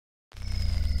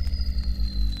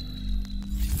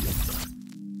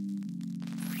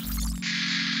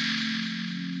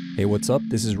Hey, what's up?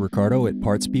 This is Ricardo at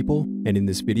Parts People, and in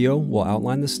this video, we'll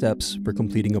outline the steps for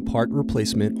completing a part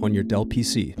replacement on your Dell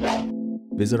PC.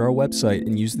 Visit our website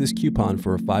and use this coupon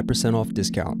for a 5% off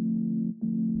discount.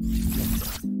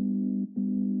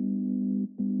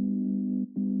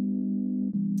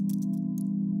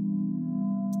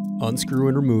 Unscrew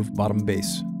and remove bottom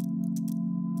base.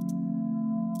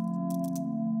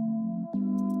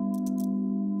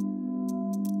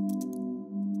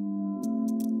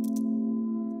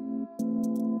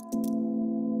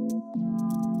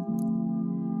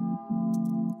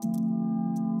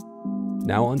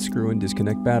 Now unscrew and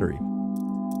disconnect battery.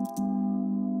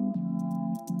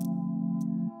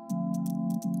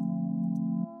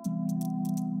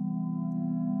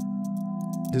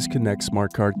 Disconnect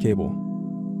smart card cable.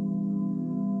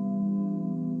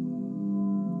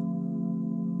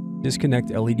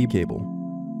 Disconnect LED cable.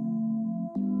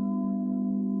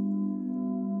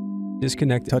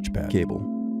 Disconnect touchpad cable.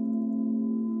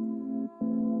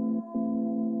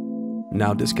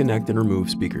 Now disconnect and remove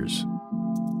speakers.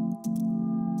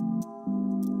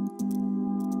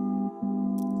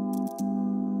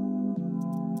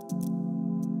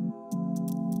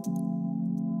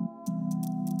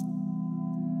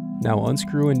 Now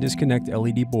unscrew and disconnect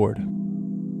LED board.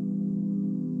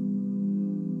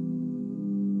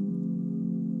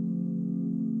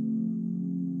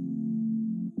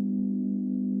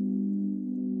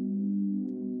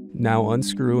 Now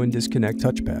unscrew and disconnect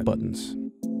touchpad buttons.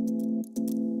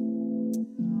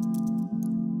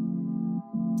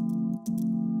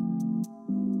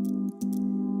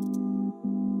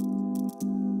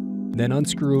 Then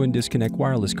unscrew and disconnect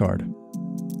wireless card.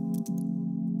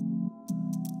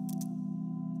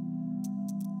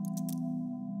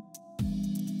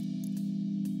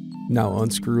 Now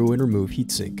unscrew and remove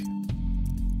heatsink.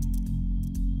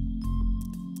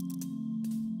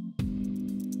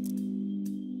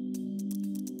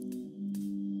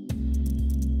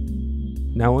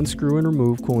 Now unscrew and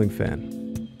remove cooling fan.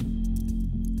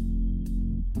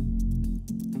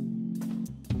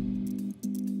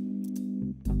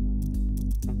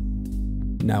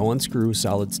 Now unscrew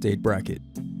solid state bracket.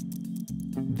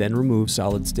 Then remove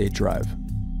solid state drive.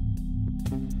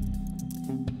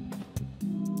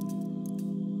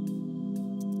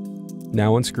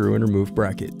 Now unscrew and remove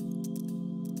bracket.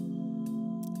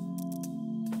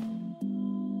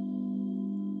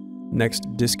 Next,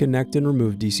 disconnect and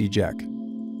remove DC jack.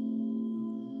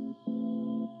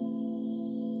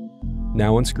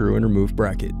 Now unscrew and remove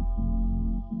bracket.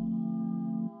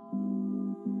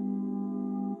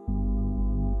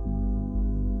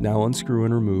 Now unscrew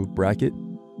and remove bracket.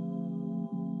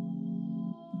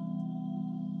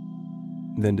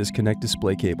 Then disconnect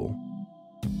display cable.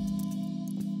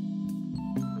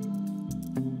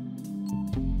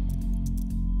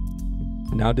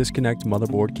 Now disconnect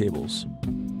motherboard cables.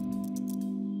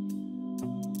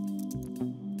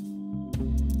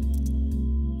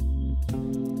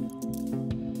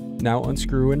 Now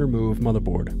unscrew and remove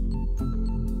motherboard.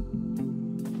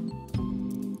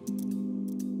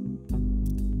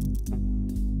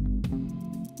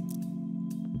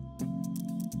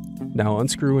 Now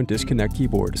unscrew and disconnect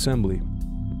keyboard assembly.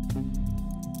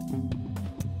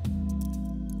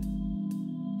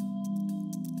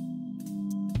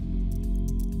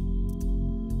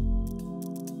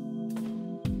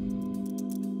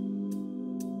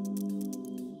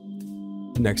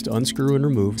 Next, unscrew and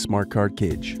remove smart card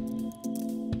cage.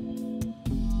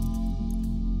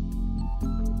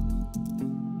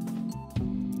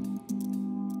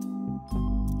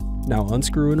 Now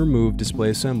unscrew and remove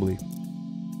display assembly.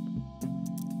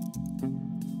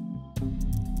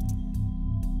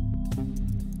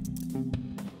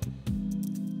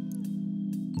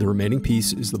 The remaining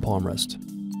piece is the palmrest.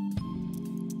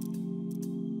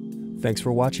 Thanks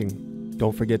for watching.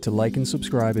 Don't forget to like and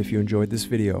subscribe if you enjoyed this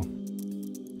video.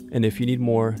 And if you need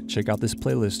more, check out this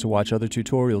playlist to watch other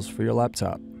tutorials for your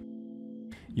laptop.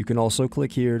 You can also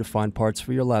click here to find parts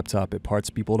for your laptop at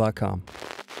partspeople.com.